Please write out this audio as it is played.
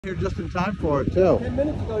Here just in time for it too. 10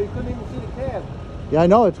 minutes ago, you couldn't even see the cab. Yeah, I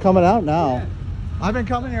know it's coming out now. Yeah. I've been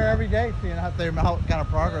coming here every day, seeing how kind of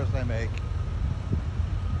progress they make.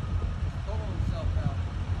 Total himself out.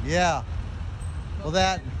 Yeah. Well,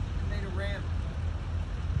 that. Made a ramp.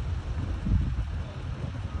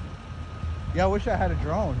 Yeah, I wish I had a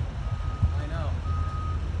drone. I know.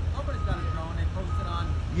 Nobody's got a drone. They posted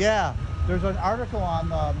on. Yeah, there's an article on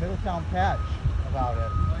the Middletown Patch about it.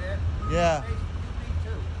 Oh yeah. Yeah.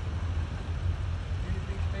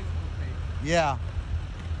 Yeah. Yeah,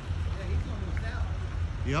 he's almost out.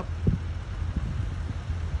 Yep.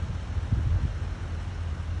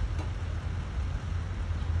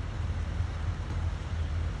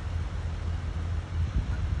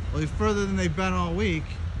 Well, he's further than they've been all week.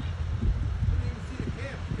 Couldn't even see the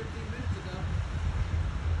cab 15 minutes ago.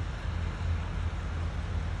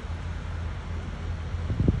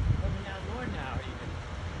 Coming down more now,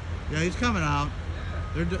 even. Yeah, he's coming out.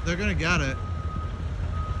 Yeah. They're gonna get it.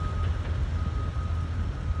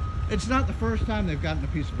 It's not the first time they've gotten a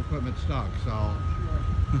piece of equipment stuck, so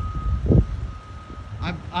Sure.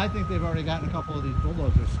 I think they've already gotten a couple of these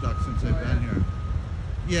bulldozers stuck since they've been here.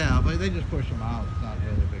 Yeah, but they just push them out. It's not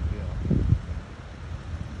really a big deal.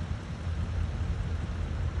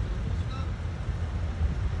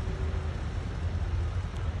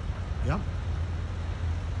 Yep.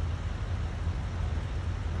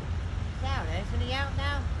 He's out, isn't he out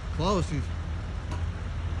now? Close. He's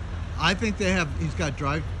got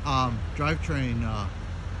drivetrain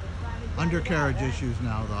undercarriage issues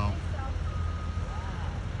now, though.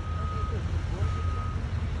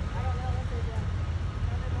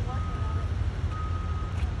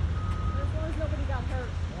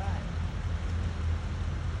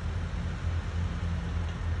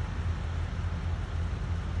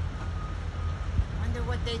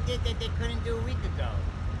 What they did that they couldn't do a week ago.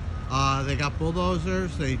 They got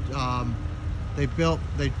bulldozers. They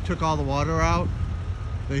took all the water out.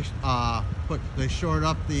 They shored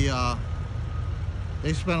up the.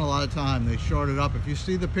 They spent a lot of time. They shored it up. If you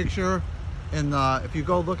see the picture, if you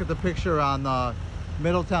go look at the picture on the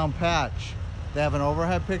Middletown Patch, they have an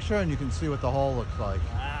overhead picture, and you can see what the hole looks like.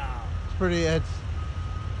 Wow. It's pretty. It's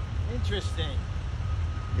interesting.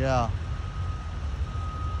 Yeah.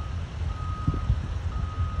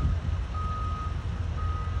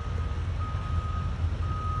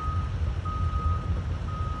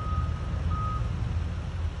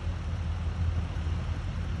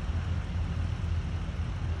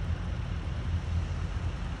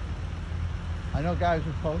 I know guys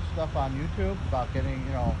who post stuff on YouTube about getting,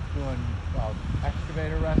 doing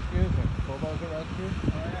excavator rescues and bulldozer rescues,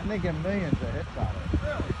 and they get millions of hits on it.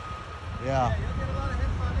 Really? Yeah. Yeah, you'll get a lot of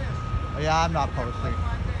hits on this. Yeah, I'm not posting.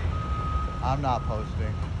 I'm not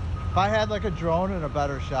posting. If I had like a drone and a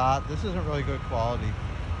better shot, this isn't really good quality.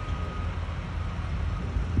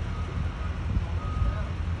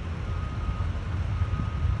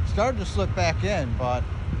 Started to slip back in, but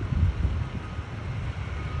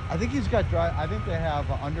I think he's got I think they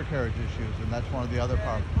have undercarriage issues, and that's one of the other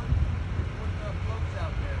problems. Put floats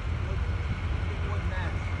out there. Big wood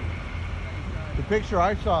mats. The picture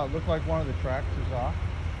I saw, it looked like one of the tracks is off.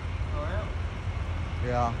 Oh, yeah.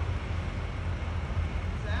 Yeah.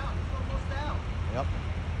 He's out. He's almost out. Yep.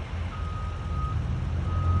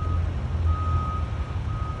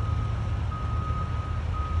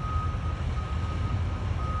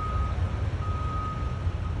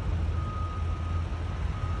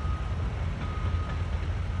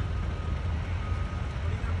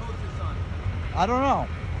 I don't know.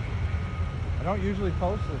 I don't usually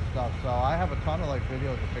post this stuff, so I have a ton of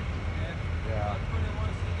videos of pictures. Yeah.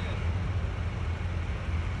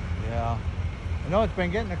 Yeah. I know it's been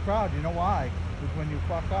getting a crowd. You know why? Because when you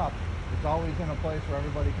fuck up, it's always in a place where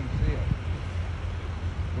everybody can see it.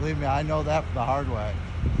 Believe me, I know that the hard way.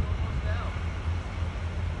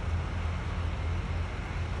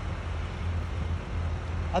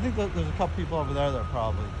 I think there's a couple people over there that are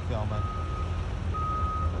probably filming.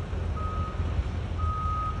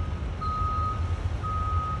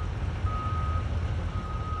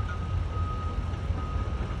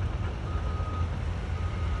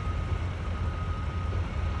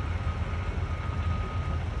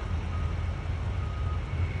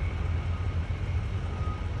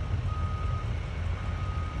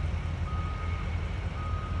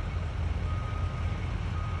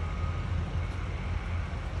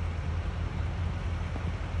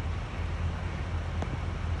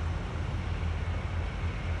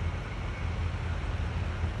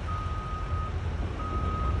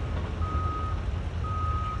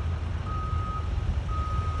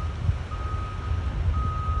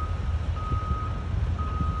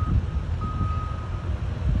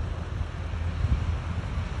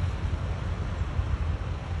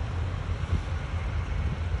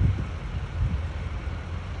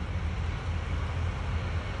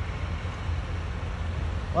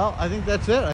 Well, I think that's it.